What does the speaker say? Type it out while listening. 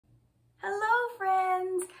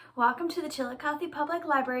Welcome to the Chillicothe Public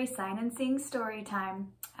Library Sign and Sing Story Time.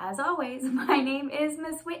 As always, my name is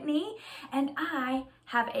Miss Whitney, and I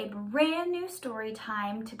have a brand new story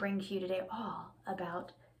time to bring to you today, all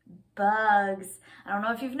about bugs. I don't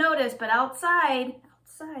know if you've noticed, but outside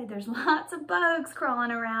there's lots of bugs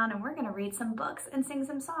crawling around, and we're going to read some books and sing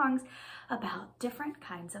some songs about different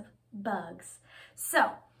kinds of bugs.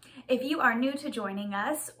 So, if you are new to joining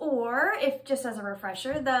us, or if just as a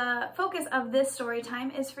refresher, the focus of this story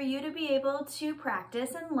time is for you to be able to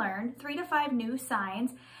practice and learn 3 to 5 new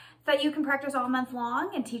signs that you can practice all month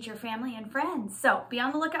long and teach your family and friends. So be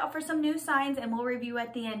on the lookout for some new signs, and we'll review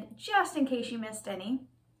at the end just in case you missed any.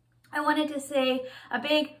 I wanted to say a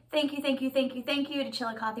big thank you to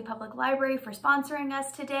Chillicothe Public Library for sponsoring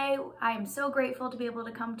us today. I am so grateful to be able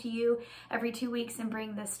to come to you every 2 weeks and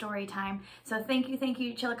bring this story time. So thank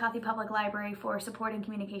you Chillicothe Public Library for supporting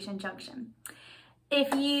Communication Junction.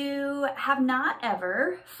 If you have not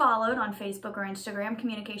ever followed on Facebook or Instagram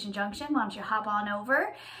Communication Junction, why don't you hop on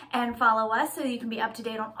over and follow us so you can be up to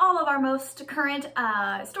date on all of our most current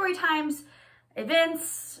story times,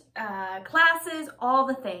 events, classes, all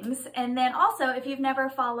the things. And then also, if you've never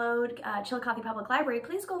followed Chillicothe Public Library,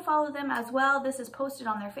 please go follow them as well. This is posted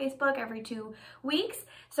on their Facebook every 2 weeks,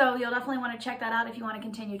 so you'll definitely want to check that out if you want to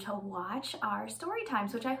continue to watch our story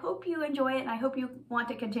times, which I hope you enjoy it and I hope you want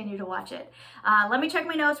to continue to watch it. Let me check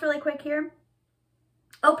my notes really quick here.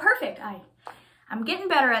 Oh, perfect. I'm getting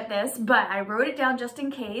better at this, but I wrote it down just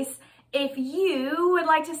in case. If you would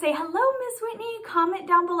like to say, hello, Miss Whitney, comment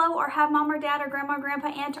down below, or have mom or dad or grandma, grandpa,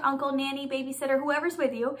 aunt, or uncle, nanny, babysitter, whoever's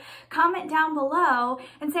with you, comment down below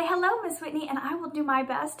and say, hello, Miss Whitney, and I will do my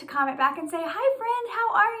best to comment back and say, hi, friend,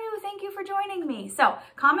 how are you? Thank you for joining me. So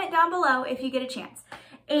comment down below if you get a chance.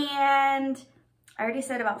 And I already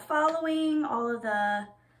said about following all of the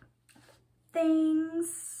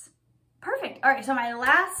things. Perfect. All right, so my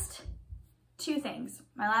last two things.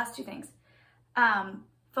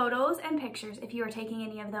 Photos and pictures, if you are taking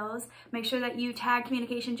any of those, make sure that you tag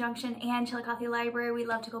Communication Junction and Chillicothe Library. We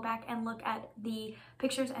love to go back and look at the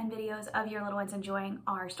pictures and videos of your little ones enjoying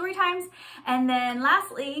our story times. And then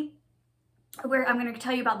lastly, I'm going to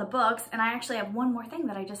tell you about the books, and I actually have one more thing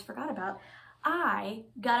that I just forgot about. I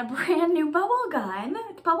got a brand new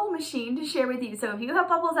bubble machine to share with you. So if you have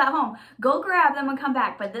bubbles at home, go grab them and come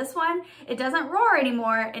back. But this one, it doesn't roar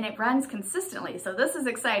anymore and it runs consistently. So this is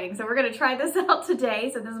exciting. So we're going to try this out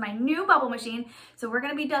today. So this is my new bubble machine. So we're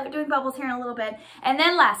going to be doing bubbles here in a little bit. And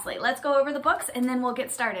then lastly, let's go over the books and then we'll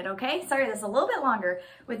get started, okay? Sorry, this is a little bit longer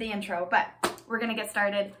with the intro, but we're going to get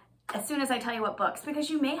started as soon as I tell you what books,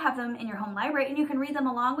 because you may have them in your home library and you can read them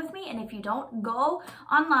along with me. And if you don't, go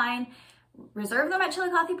online, reserve them at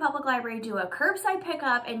Chillicothe Public Library, do a curbside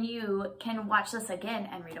pickup, and you can watch this again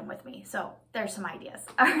and read them with me. So there's some ideas.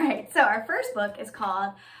 All right, so our first book is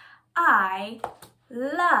called I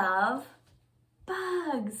Love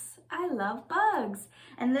Bugs. I Love Bugs.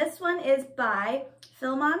 And this one is by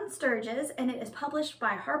Philemon Sturges, and it is published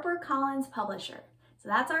by HarperCollins Publisher. So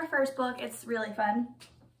that's our first book. It's really fun.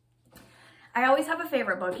 I always have a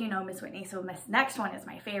favorite book, you know, Miss Whitney, so this next one is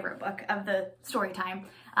my favorite book of the story time.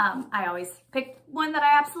 I always pick one that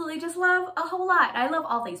I absolutely just love a whole lot. I love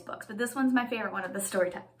all these books, but this one's my favorite one of the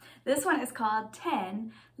story time. This one is called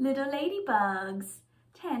 10 Little Ladybugs.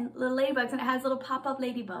 10 Little Ladybugs, and it has little pop-up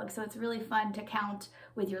ladybugs, so it's really fun to count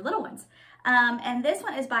with your little ones. And this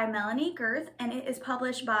one is by Melanie Girth, and it is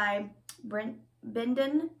published by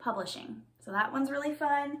Bindon Publishing. So that one's really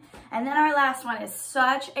fun. And then our last one is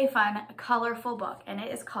such a fun, colorful book, and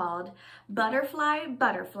it is called Butterfly,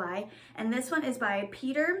 Butterfly. And this one is by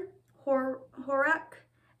Peter Horak,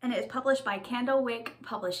 and it is published by Candlewick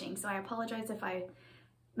Publishing. So I apologize if I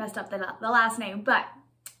messed up the last name, but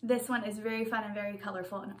this one is very fun and very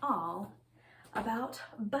colorful and all about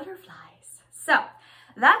butterflies. So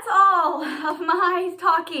that's all of my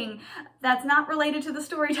talking that's not related to the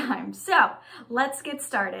story time. So let's get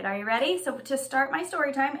started. Are you ready? So to start my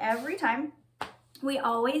story time, every time, we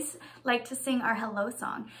always like to sing our hello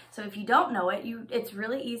song. So if you don't know it, it's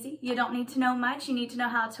really easy. You don't need to know much. You need to know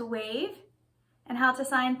how to wave and how to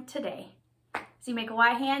sign today. So you make a Y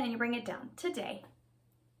hand and you bring it down. Today.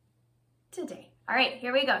 Today. All right,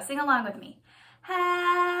 here we go. Sing along with me.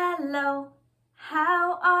 Hello,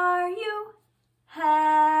 how are you?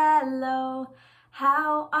 Hello,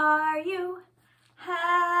 how are you?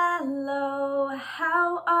 Hello,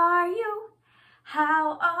 how are you?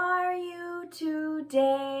 How are you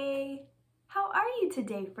today? How are you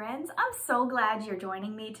today, friends? I'm so glad you're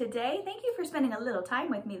joining me today. Thank you for spending a little time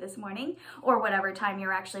with me this morning, or whatever time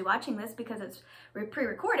you're actually watching this, because it's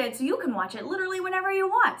pre-recorded, so you can watch it literally whenever you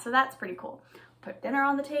want. So that's pretty cool. Put dinner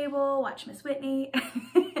on the table, watch Miss Whitney.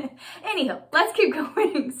 Anywho, let's keep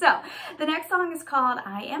going. So the next song is called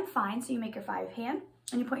I Am Fine. So you make your 5 hand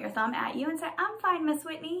and you point your thumb at you and say, I'm fine, Miss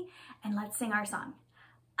Whitney. And let's sing our song.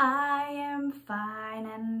 I am fine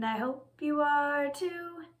and I hope you are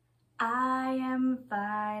too. I am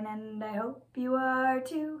fine and I hope you are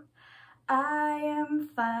too. I am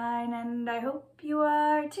fine and I hope you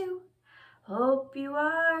are too. Hope you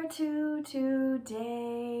are too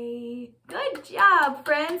today. Good job,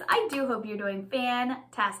 friends. I do hope you're doing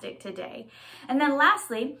fantastic today. And then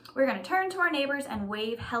lastly, we're going to turn to our neighbors and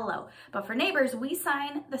wave hello. But for neighbors, we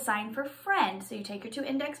sign the sign for friend. So you take your 2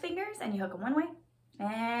 index fingers and you hook them one way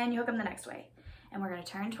and you hook them the next way. And we're going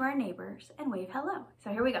to turn to our neighbors and wave hello. So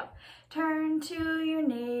here we go. Turn to your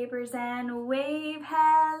neighbors and wave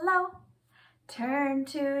hello. Turn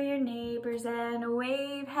to your neighbors and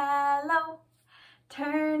wave hello.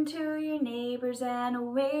 Turn to your neighbors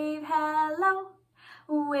and wave hello.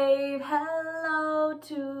 Wave hello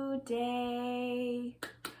today.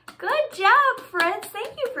 Good job, friends.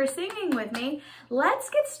 Thank you for singing with me. Let's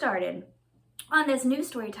get started on this new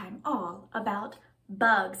story time all about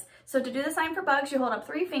bugs. So to do the sign for bugs, you hold up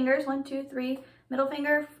 3 fingers, 1, 2, 3, middle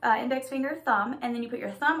finger, index finger, thumb, and then you put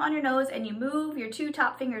your thumb on your nose and you move your 2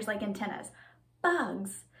 top fingers like antennas.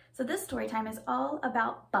 Bugs. So this story time is all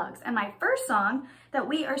about bugs. And my first song that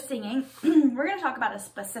we are singing, we're going to talk about a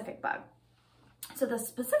specific bug. So the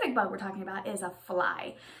specific bug we're talking about is a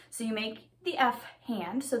fly. So you make the F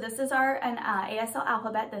hand. So this is our ASL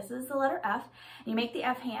alphabet. This is the letter F. You make the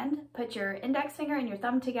F hand, put your index finger and your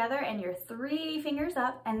thumb together and your 3 fingers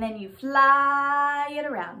up, and then you fly it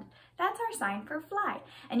around. That's our sign for fly.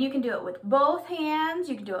 And you can do it with both hands.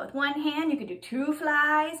 You can do it with 1 hand. You can do 2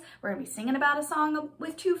 flies. We're going to be singing about a song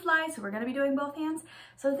with 2 flies, so we're going to be doing both hands.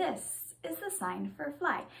 So this is the sign for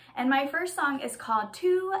fly. And my first song is called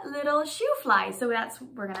 2 Little Shoe Flies. So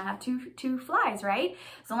we're going to have two flies, right?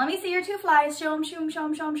 So let me see your 2 flies. Show them, show them, show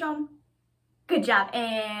them, show them, show them. Good job.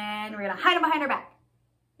 And we're going to hide them behind our back.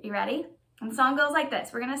 You ready? And the song goes like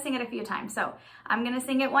this. We're going to sing it a few times. So I'm going to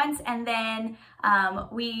sing it once and then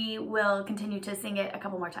we will continue to sing it a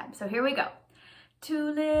couple more times. So here we go.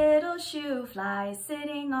 2 little shoe flies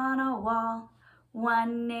sitting on a wall.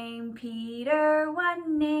 1 named Peter,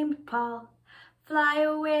 1 named Paul. Fly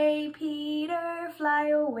away, Peter, fly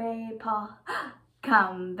away, Paul.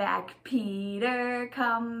 Come back, Peter,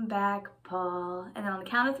 come back, Paul. And then on the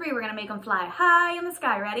count of 3, we're going to make them fly high in the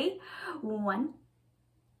sky. Ready? 1,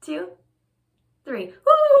 2, 3.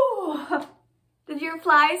 Woo! Did your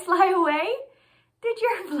flies fly away? Did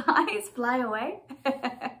your flies fly away?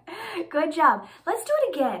 Good job. Let's do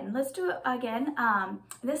it again. Let's do it again.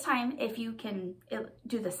 This time, if you can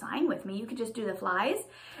do the sign with me, you could just do the flies.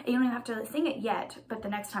 You don't even have to sing it yet, but the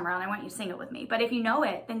next time around, I want you to sing it with me. But if you know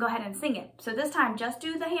it, then go ahead and sing it. So this time, just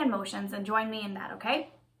do the hand motions and join me in that,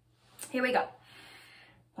 okay? Here we go.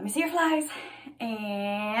 Let me see your flies.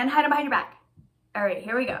 And hide them behind your back. All right,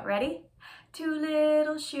 here we go. Ready? 2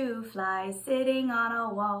 little shoe flies sitting on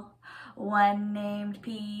a wall. 1 named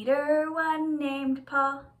Peter, 1 named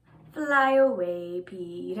Paul. Fly away,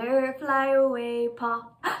 Peter, fly away,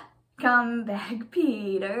 Paul. Come back,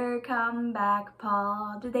 Peter, come back,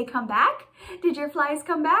 Paul. Did they come back? Did your flies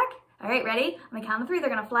come back? All right, ready? I'm gonna count to 3. They're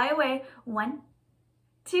gonna fly away. 1,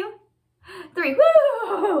 2, 3.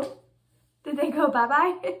 Woo! Did they go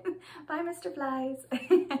bye-bye? Bye, Mr. Flies.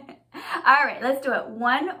 All right, let's do it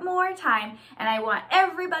one more time. And I want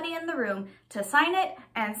everybody in the room to sign it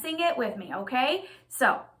and sing it with me, okay?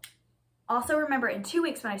 So also remember, in 2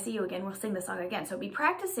 weeks when I see you again, we'll sing the song again. So be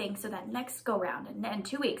practicing so that next go round. And in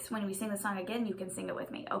 2 weeks when we sing the song again, you can sing it with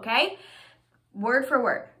me, okay? Word for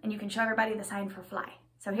word. And you can show everybody the sign for fly.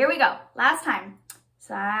 So here we go. Last time.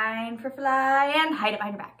 Sign for fly and hide it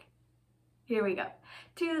behind your back. Here we go.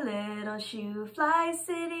 2 little shoe flies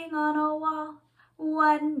sitting on a wall.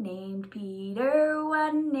 1 named Peter,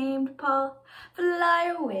 1 named Paul.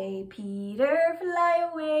 Fly away, Peter, fly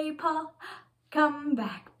away, Paul. Come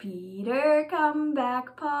back, Peter, come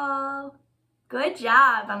back, Paul. Good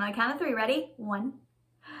job. On the count of 3, ready? 1,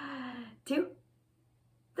 2,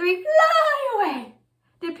 3, fly away.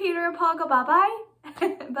 Did Peter and Paul go bye-bye?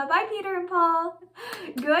 Bye-bye, Peter and Paul.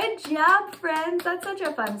 Good job, friends. That's such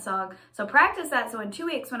a fun song. So practice that so in 2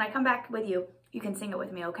 weeks when I come back with you, you can sing it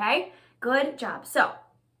with me, okay? Good job. So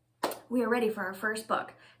we are ready for our first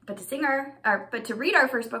book. But to read our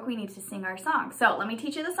first book, we need to sing our song. So let me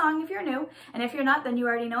teach you the song if you're new. And if you're not, then you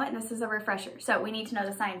already know it, and this is a refresher. So we need to know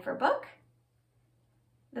the sign for book,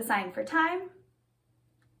 the sign for time,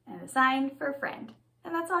 and the sign for friend.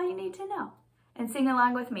 And that's all you need to know. And sing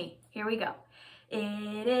along with me. Here we go.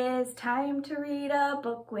 It is time to read a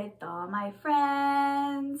book with all my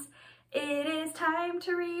friends. It is time time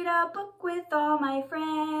to read a book with all my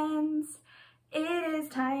friends. It is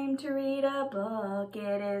time to read a book.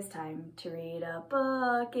 It is time to read a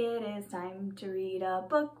book. It is time to read a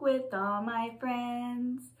book with all my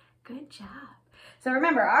friends. Good job. So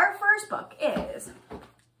remember, our first book is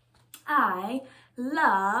I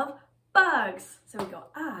Love Bugs. So we go,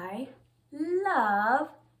 I love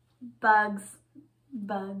bugs.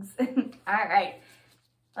 Bugs. All right,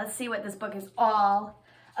 let's see what this book is all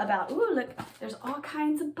about. Ooh, look, there's all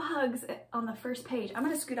kinds of bugs on the first page. I'm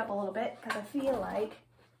gonna scoot up a little bit because I feel like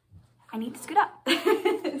I need to scoot up.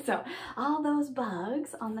 So all those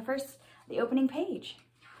bugs on the opening page.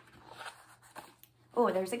 Oh,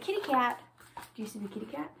 there's a kitty cat. Do you see the kitty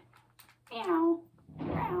cat? Meow,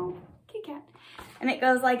 meow, kitty cat. And it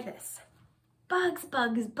goes like this. Bugs,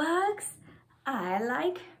 bugs, bugs. I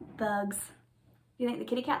like bugs. You think the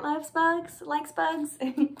kitty cat loves bugs? Likes bugs?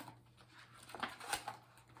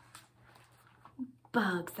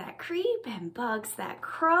 Bugs that creep and bugs that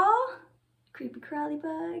crawl. Creepy crawly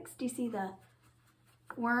bugs. Do you see the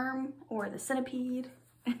worm or the centipede?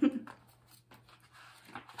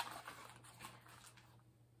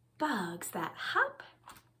 Bugs that hop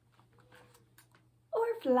or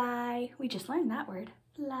fly. We just learned that word,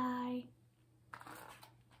 fly.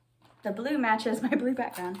 The blue matches my blue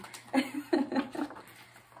background.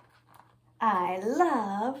 I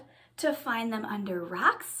love to find them under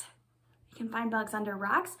rocks. You can find bugs under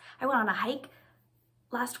rocks. I went on a hike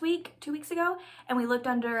last week, 2 weeks ago, and we looked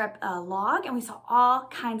under a log and we saw all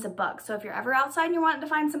kinds of bugs. So if you're ever outside and you're wanting to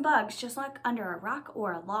find some bugs, just look under a rock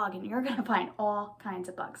or a log and you're gonna find all kinds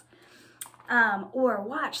of bugs. Or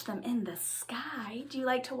watch them in the sky. Do you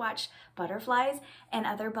like to watch butterflies and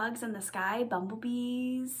other bugs in the sky?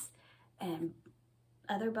 Bumblebees and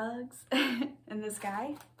other bugs in the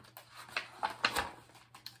sky?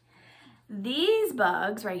 These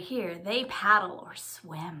bugs right here, they paddle or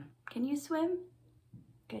swim. Can you swim?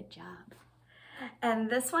 Good job. And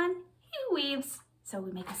this one, he weaves. So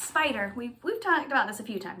we make a spider. We've talked about this a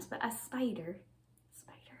few times, but a spider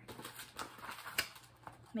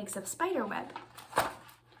makes a spider web.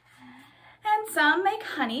 And some make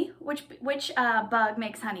honey. Which bug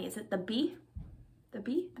makes honey? Is it the bee? The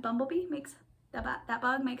bee, the bumblebee makes, that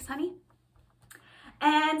bug makes honey.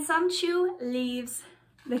 And some chew leaves.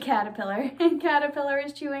 The caterpillar. Caterpillar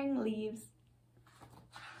is chewing leaves.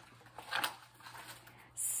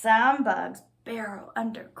 Some bugs burrow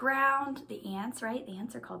underground. The ants, right? The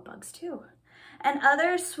ants are called bugs too. And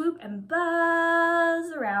others swoop and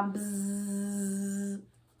buzz around. Bzzz.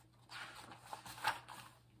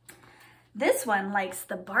 This one likes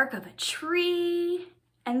the bark of a tree.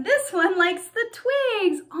 And this one likes the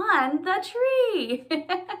twigs on the tree.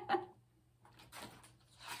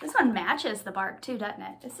 This one matches the bark too, doesn't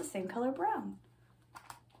it? It's the same color brown.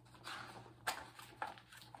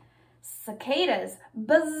 Cicadas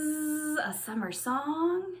buzz a summer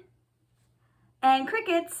song. And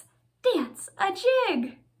crickets dance a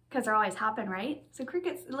jig. Because they're always hopping, right? So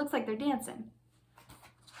crickets, it looks like they're dancing.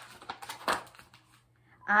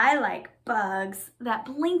 I like bugs that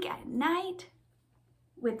blink at night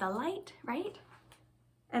with the light, right?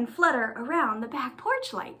 And flutter around the back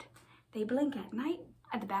porch light. They blink at night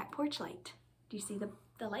at the back porch light. Do you see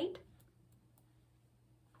the light?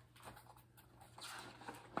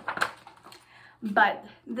 But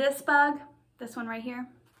this bug, this one right here,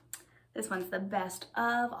 this one's the best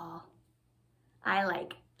of all. I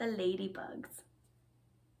like the ladybugs.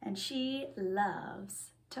 And she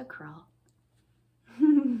loves to crawl.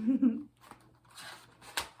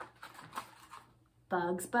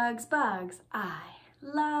 Bugs, bugs, bugs. I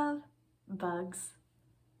love bugs.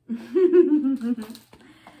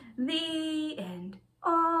 The end.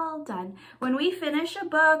 All done. When we finish a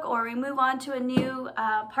book or we move on to a new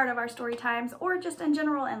part of our story times, or just in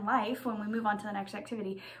general in life, when we move on to the next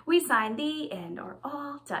activity, we sign the end or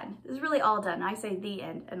all done. This is really all done. I say the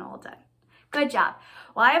end and all done. Good job.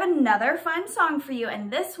 Well, I have another fun song for you,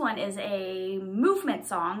 and this one is a movement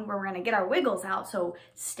song where we're going to get our wiggles out. So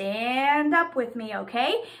stand up with me,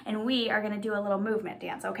 okay? And we are going to do a little movement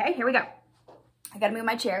dance, okay? Here we go. I got to move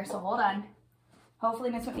my chair, so hold on. Hopefully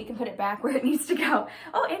Miss Whitney can put it back where it needs to go.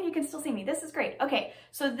 Oh, and you can still see me. This is great. Okay,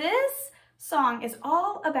 so this song is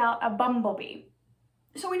all about a bumblebee.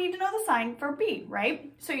 So we need to know the sign for bee,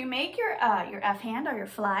 right? So you make your F hand or your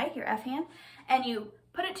fly, your F hand, and you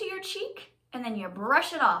put it to your cheek, and then you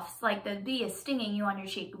brush it off. It's like the bee is stinging you on your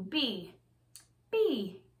cheek. Bee,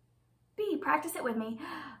 bee, bee. Practice it with me.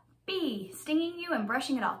 Bee, stinging you and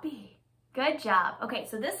brushing it off. Bee, Good job. Okay,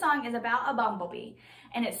 so this song is about a bumblebee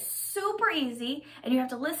and it's super easy and you have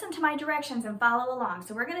to listen to my directions and follow along.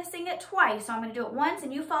 So we're gonna sing it twice. So I'm gonna do it once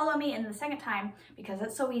and you follow me, and the second time, because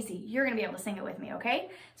it's so easy, you're gonna be able to sing it with me, okay?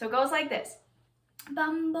 So it goes like this.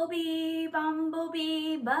 Bumblebee,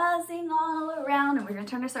 bumblebee, buzzing all around. And we're gonna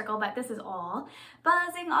turn a circle, but this is all.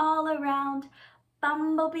 Buzzing all around.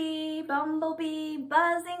 Bumblebee, bumblebee,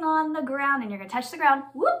 buzzing on the ground. And you're gonna touch the ground.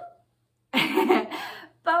 Whoop!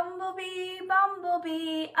 Bumblebee,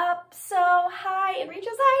 bumblebee, up so high. And reach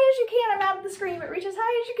as high as you can. I'm out of the screen, but reach as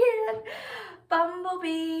high as you can.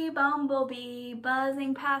 Bumblebee, bumblebee,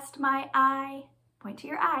 buzzing past my eye. Point to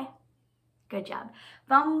your eye. Good job.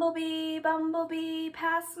 Bumblebee, bumblebee,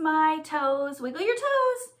 past my toes. Wiggle your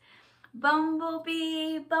toes.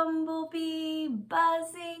 Bumblebee, bumblebee,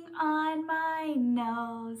 buzzing on my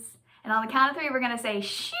nose. And on the count of 3, we're gonna say,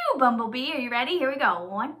 shoo, bumblebee. Are you ready? Here we go.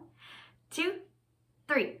 1, 2,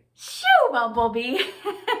 3. Shoo, bumblebee.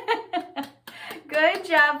 Good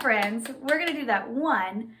job, friends. We're gonna do that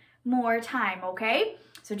one more time, okay?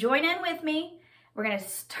 So join in with me. We're gonna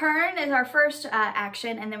turn as our first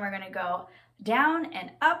action, and then we're gonna go down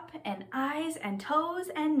and up and eyes and toes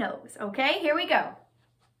and nose, okay? Here we go.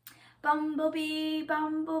 Bumblebee,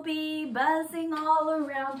 bumblebee, buzzing all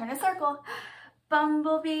around. Turn a circle.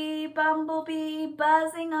 Bumblebee, bumblebee,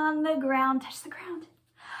 buzzing on the ground. Touch the ground.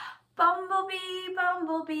 Bumblebee,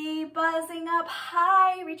 bumblebee, buzzing up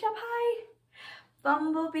high. Reach up high.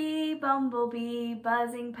 Bumblebee, bumblebee,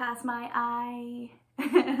 buzzing past my eye.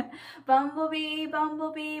 Bumblebee,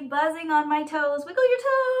 bumblebee, buzzing on my toes. Wiggle your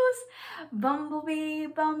toes. Bumblebee,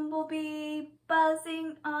 bumblebee,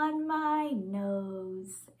 buzzing on my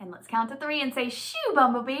nose. And let's count to 3 and say, shoo,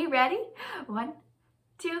 bumblebee. Ready? 1,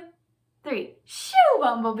 2, 3. Shoo,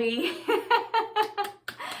 bumblebee.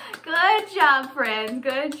 Good job, friends.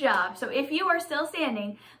 Good job. So if you are still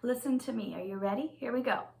standing, listen to me. Are you ready? Here we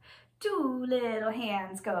go. 2 little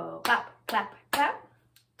hands go clap, clap, clap.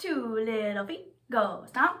 2 little feet go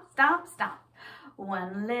stomp, stomp, stomp.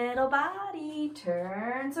 1 little body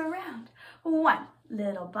turns around. 1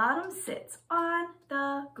 little bottom sits on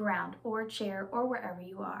the ground or chair or wherever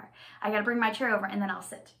you are. I gotta bring my chair over and then I'll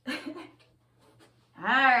sit. All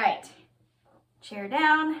right. Chair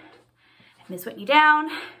down. Miss Whitney down.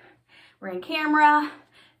 We're in camera.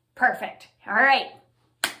 Perfect. All right.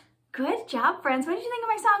 Good job, friends. What did you think of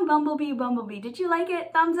my song, Bumblebee, Bumblebee? Did you like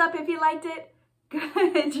it? Thumbs up if you liked it.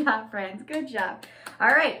 Good job, friends. Good job. All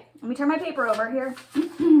right. Let me turn my paper over here.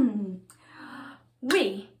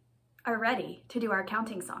 We are ready to do our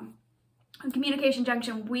counting song. On Communication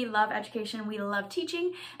Junction, we love education, we love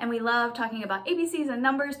teaching, and we love talking about ABCs and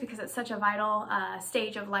numbers because it's such a vital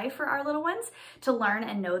stage of life for our little ones to learn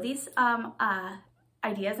and know these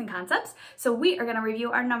ideas and concepts. So we are gonna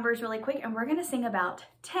review our numbers really quick, and we're gonna sing about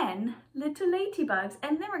 10 little ladybugs,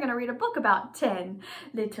 and then we're gonna read a book about 10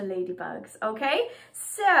 little ladybugs, okay?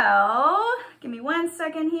 So, give me 1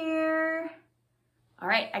 second here. All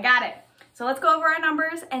right, I got it. So let's go over our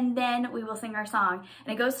numbers and then we will sing our song.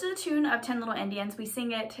 And it goes to the tune of 10 Little Indians. We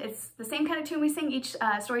sing it, it's the same kind of tune we sing each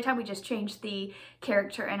story time. We just change the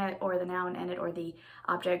character in it or the noun in it or the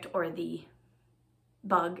object or the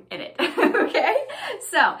bug in it, okay?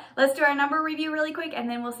 So let's do our number review really quick and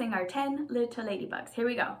then we'll sing our 10 Little Ladybugs. Here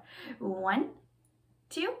we go. 1,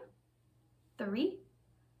 2, 3,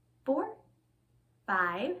 4,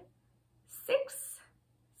 5, 6,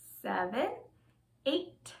 7,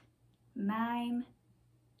 8, 9,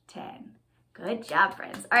 10. Good job,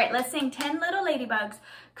 friends. All right, let's sing 10 little ladybugs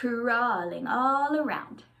crawling all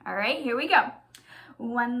around. All right, here we go.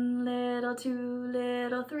 1 little, 2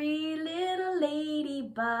 little, 3 little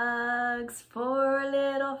ladybugs, 4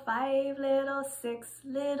 little, 5 little, 6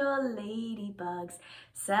 little ladybugs,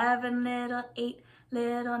 7 little, 8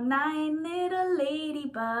 little, 9 little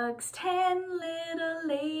ladybugs, 10 little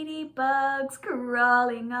ladybugs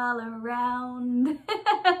crawling all around.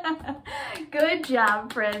 Good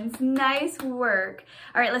job, friends. Nice work.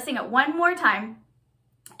 All right, let's sing it one more time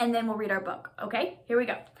and then we'll read our book, okay? Here we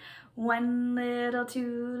go. 1 little,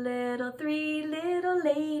 2 little, 3 little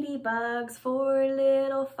ladybugs, 4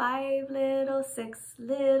 little, 5 little, 6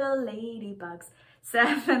 little ladybugs,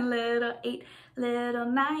 7 little, 8 little,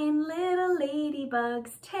 9 little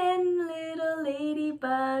ladybugs, 10 little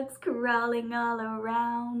ladybugs crawling all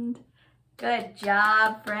around. Good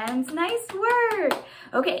job, friends. Nice work.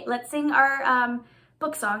 Okay, let's sing our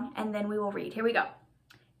book song and then we will read. Here we go.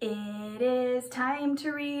 It is time to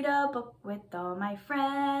read a book with all my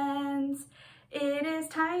friends. It is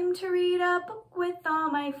time to read a book with all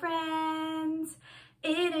my friends.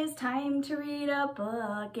 It is time to read a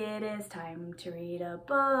book. It is time to read a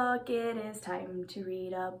book. It is time to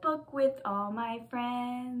read a book with all my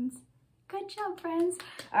friends. Good job, friends.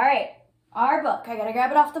 All right, our book, I gotta grab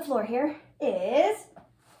it off the floor here, is,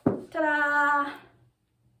 ta-da,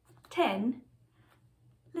 10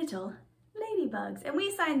 Little Ladybugs. And we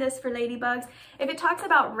signed this for ladybugs. If it talks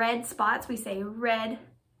about red spots, we say red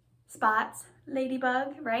spots,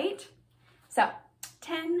 ladybug, right? So,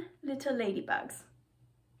 10 little ladybugs.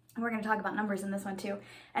 And we're going to talk about numbers in this one too.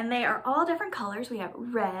 And they are all different colors. We have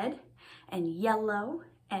red and yellow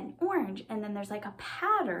and orange. And then there's like a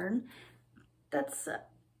pattern that's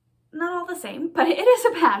not all the same, but it is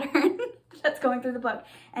a pattern that's going through the book.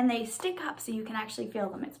 And they stick up so you can actually feel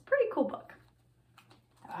them. It's a pretty cool book.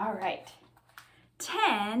 All right.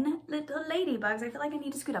 10 little ladybugs. I feel like I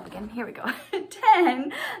need to scoot up again. Here we go.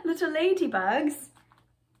 10 little ladybugs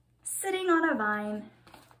sitting on a vine.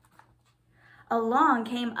 Along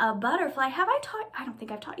came a butterfly. I don't think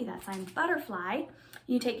I've taught you that sign. Butterfly.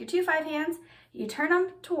 You take your 2 5 hands, you turn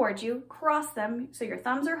them towards you, cross them, so your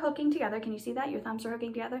thumbs are hooking together. Can you see that? Your thumbs are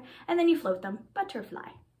hooking together. And then you float them.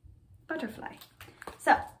 Butterfly. Butterfly.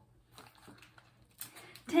 So,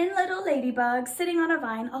 10 little ladybugs sitting on a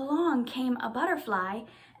vine. Along came a butterfly.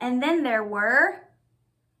 And then there were,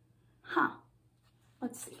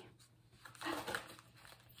 let's see.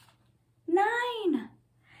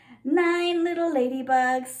 9 little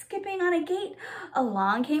ladybugs skipping on a gate.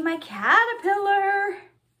 Along came a caterpillar.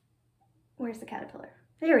 Where's the caterpillar?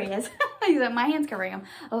 There he is. He's got my hands covering him.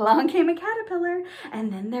 Along came a caterpillar.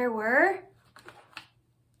 And then there were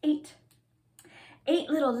 8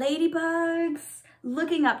 little ladybugs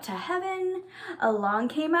looking up to heaven. Along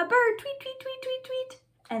came a bird. Tweet, tweet, tweet, tweet, tweet.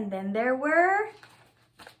 And then there were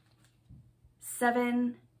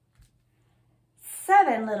 7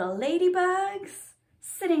 little ladybugs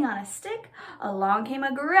sitting on a stick. Along came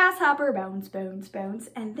a grasshopper, bounce, bounce, bounce.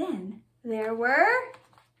 And then there were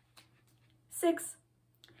 6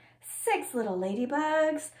 little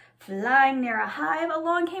ladybugs flying near a hive.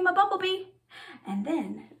 Along came a bumblebee. And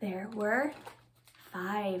then there were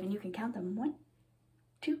 5. And you can count them. 1,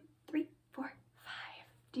 2, 3, 4, 5.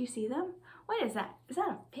 Do you see them? What is that? Is that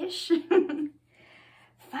a fish?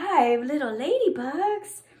 5 little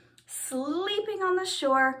ladybugs sleeping on the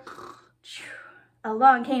shore.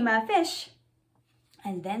 Along came a fish.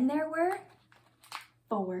 And then there were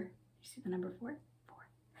 4. You see the number 4?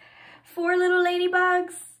 4 little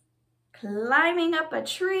ladybugs climbing up a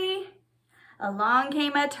tree. Along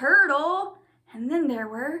came a turtle. And then there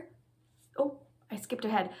were, I skipped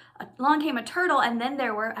ahead. Along came a turtle, and then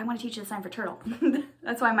there were, I want to teach you the sign for turtle.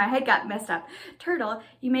 That's why my head got messed up. Turtle,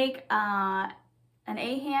 you make an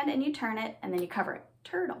A hand and you turn it and then you cover it.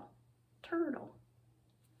 Turtle, turtle.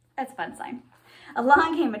 That's a fun sign.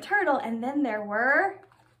 Along came a turtle, and then there were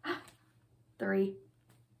 3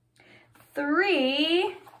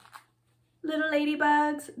 little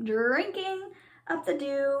ladybugs drinking up the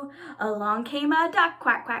dew. Along came a duck,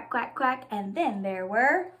 quack, quack, quack, quack, and then there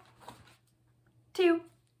were 2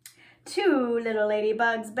 little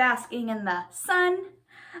ladybugs basking in the sun.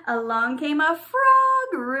 Along came a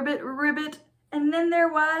frog, ribbit, ribbit, and then there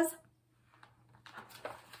was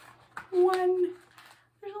 1.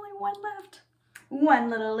 There's only 1 left. 1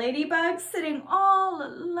 little ladybug sitting all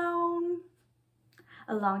alone.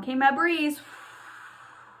 Along came a breeze.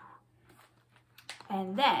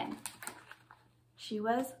 And then she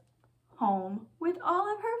was home with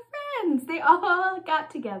all of her friends. They all got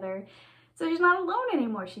together. So she's not alone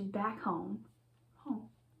anymore. She's back home.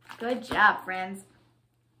 Good job, friends.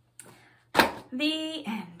 The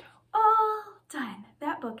end. All done.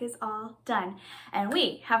 That book is all done. And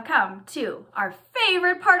we have come to our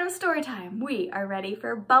favorite part of story time. We are ready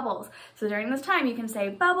for bubbles. So during this time, you can say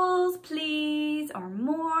bubbles, please, or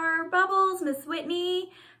more bubbles, Miss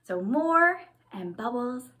Whitney. So more and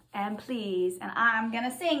bubbles and please. And I'm gonna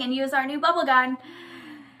sing and use our new bubble gun.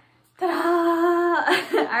 Ta-da!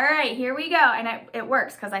 All right, here we go. And it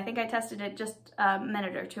works because I think I tested it just a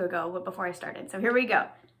minute or 2 ago before I started. So here we go.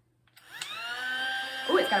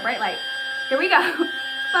 Oh, it's got a bright light. Here we go.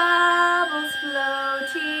 Bubbles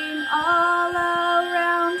floating all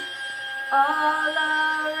around, all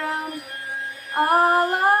around,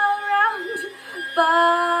 all around.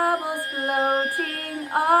 Bubbles floating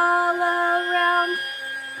all around.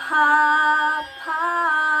 Pop,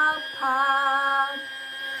 pop, pop.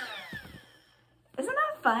 Isn't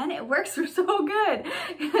that fun? It works so good.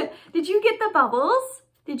 Did you get the bubbles?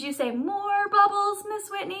 Did you say more bubbles, Miss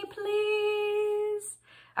Whitney, please?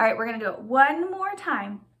 All right, we're gonna do it one more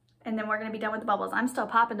time and then we're gonna be done with the bubbles. I'm still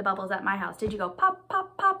popping the bubbles at my house. Did you go pop,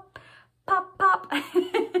 pop, pop, pop, pop?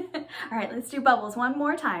 All right, let's do bubbles one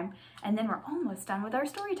more time, and then we're almost done with our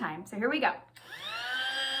story time. So here we go.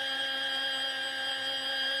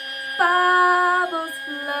 Bubbles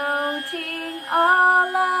floating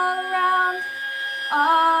all around,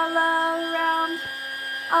 all around,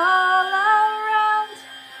 all around.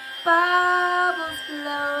 Bubbles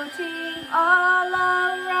floating all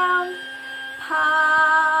around.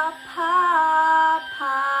 Pop, pop,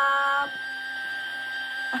 pop.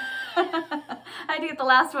 I had to get the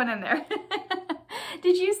last one in there.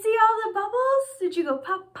 Did you see all the bubbles? Did you go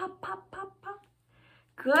pop, pop, pop, pop, pop?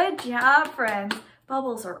 Good job, friends.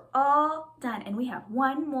 Bubbles are all done, and we have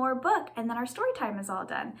one more book, and then our story time is all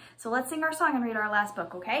done. So let's sing our song and read our last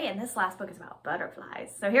book, okay? And this last book is about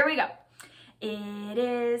butterflies. So here we go. It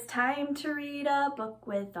is time to read a book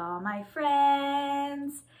with all my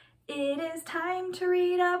friends. It is time to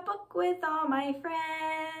read a book with all my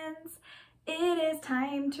friends. It is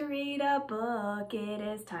time to read a book. It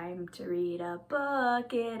is time to read a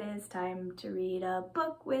book. It is time to read a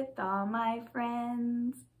book with all my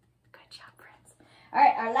friends. Good job, friends. All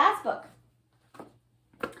right, our last book.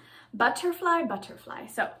 Butterfly, butterfly.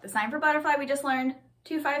 So the sign for butterfly we just learned.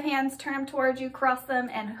 2 5 hands, turn them towards you, cross them,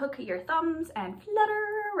 and hook your thumbs and flutter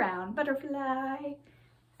around. Butterfly.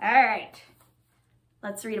 All right.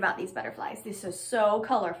 Let's read about these butterflies. These are so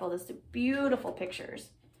colorful. These are beautiful pictures.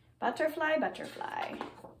 Butterfly, butterfly.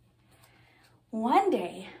 One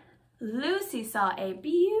day, Lucy saw a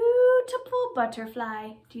beautiful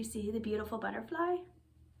butterfly. Do you see the beautiful butterfly?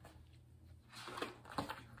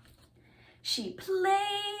 She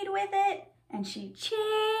played with it and she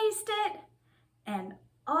chased it and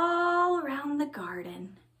all around the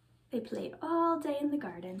garden. They played all day in the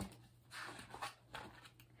garden.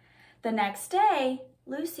 The next day,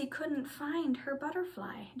 Lucy couldn't find her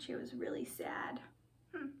butterfly and she was really sad.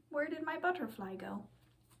 Where did my butterfly go?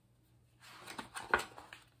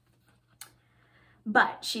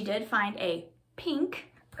 But she did find a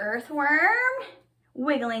pink earthworm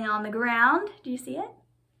wiggling on the ground. Do you see it?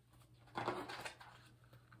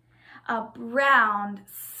 A brown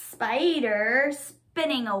spider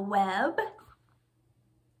spinning a web.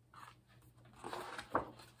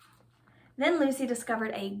 Then Lucy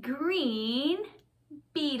discovered a green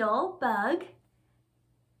beetle bug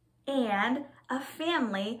and a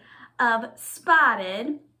family of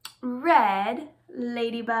spotted red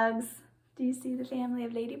ladybugs. Do you see the family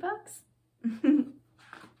of ladybugs?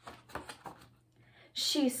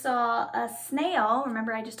 She saw a snail,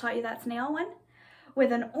 remember I just taught you that snail one,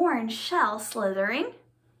 with an orange shell slithering.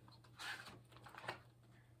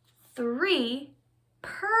 3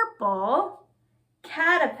 purple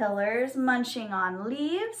caterpillars munching on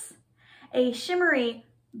leaves. A shimmery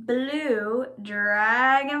blue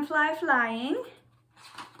dragonfly flying.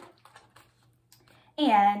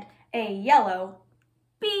 And a yellow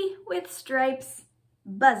bee with stripes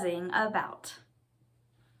buzzing about.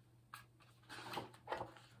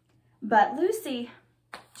 But Lucy,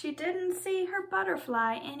 she didn't see her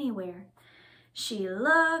butterfly anywhere. She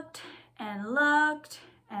looked and looked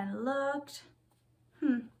and looked.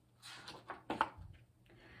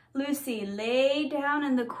 Lucy lay down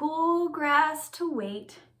in the cool grass to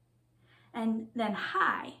wait. And then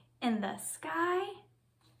high in the sky,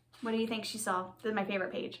 what do you think she saw? This is my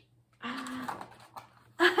favorite page.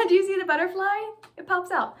 Do you see the butterfly? It pops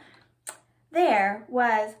out. There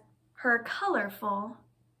was her colorful,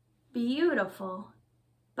 beautiful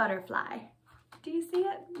butterfly. Do you see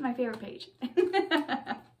it? My favorite page.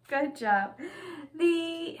 Good job.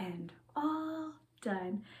 The end. All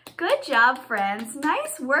done. Good job, friends.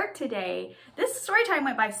 Nice work today. This story time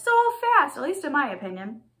went by so fast, at least in my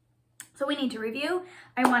opinion. So we need to review.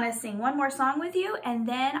 I want to sing one more song with you, and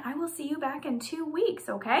then I will see you back in 2 weeks,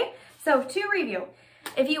 okay? So to review,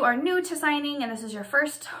 if you are new to signing and this is your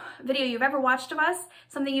first video you've ever watched of us,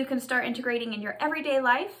 something you can start integrating in your everyday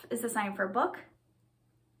life is the sign for book,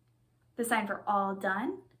 the sign for all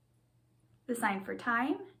done, the sign for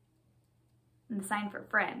time, and the sign for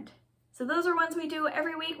friend. So those are ones we do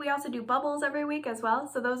every week. We also do bubbles every week as well.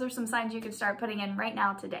 So those are some signs you can start putting in right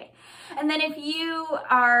now today. And then if you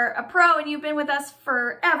are a pro and you've been with us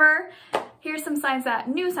forever, here's some signs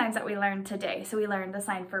new signs that we learned today. So we learned the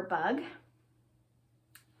sign for bug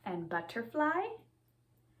and butterfly.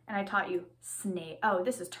 And I taught you snail. Oh,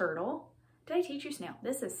 this is turtle. Did I teach you snail?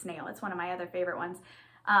 This is snail. It's one of my other favorite ones.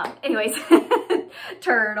 Anyways,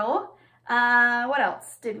 turtle. What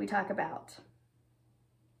else did we talk about?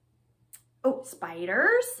 Oh,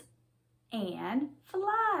 spiders and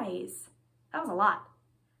flies. That was a lot.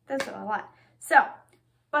 That's a lot. So,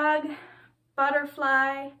 bug,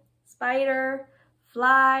 butterfly, spider,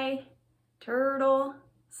 fly, turtle,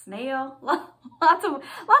 snail. Lots of new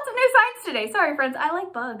signs today. Sorry, friends. I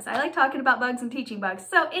like bugs. I like talking about bugs and teaching bugs.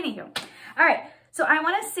 So anywho, all right. So I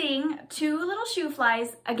want to sing Two Little Shoe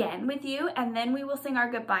Flies again with you, and then we will sing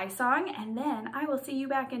our goodbye song, and then I will see you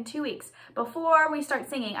back in 2 weeks. Before we start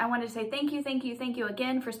singing, I wanted to say thank you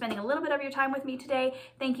again for spending a little bit of your time with me today.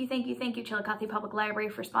 Thank you, Chillicothe Public Library,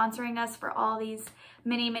 for sponsoring us for all these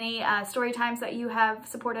many story times that you have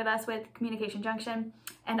supported us with Communication Junction.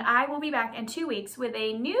 And I will be back in 2 weeks with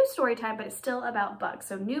a new story time, but it's still about bugs.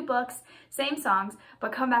 So new books, same songs,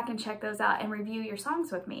 but come back and check those out and review your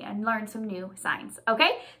songs with me and learn some new signs.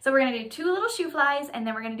 Okay, so we're gonna do Two Little Shoe Flies, and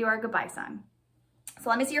then we're gonna do our goodbye song. So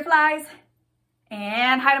let me see your flies,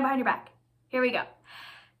 and hide them behind your back. Here we go.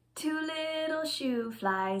 Two little shoe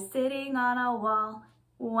flies sitting on a wall,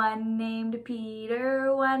 one named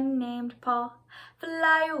Peter, one named Paul.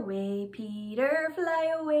 Fly away, Peter,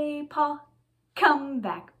 fly away, Paul. Come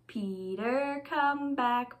back, Peter, come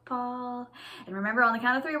back, Paul. And remember, on the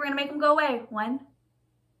count of 3, we're gonna make them go away. 1,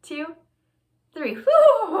 2, 3.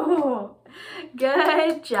 Woo!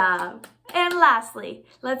 Good job. And lastly,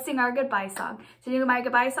 let's sing our goodbye song. To do my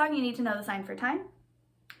goodbye song, you need to know the sign for time,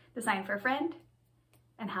 the sign for friend,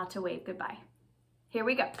 and how to wave goodbye. Here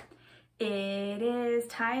we go. It is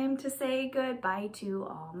time to say goodbye to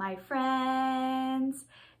all my friends.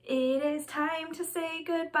 It is time to say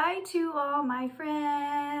goodbye to all my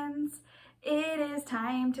friends. It is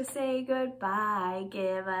time to say goodbye.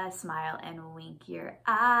 Give a smile and wink your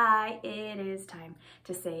eye. It is time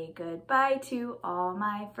to say goodbye to all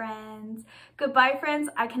my friends. Goodbye, friends.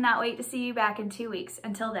 I cannot wait to see you back in 2 weeks.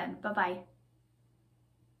 Until then, bye-bye.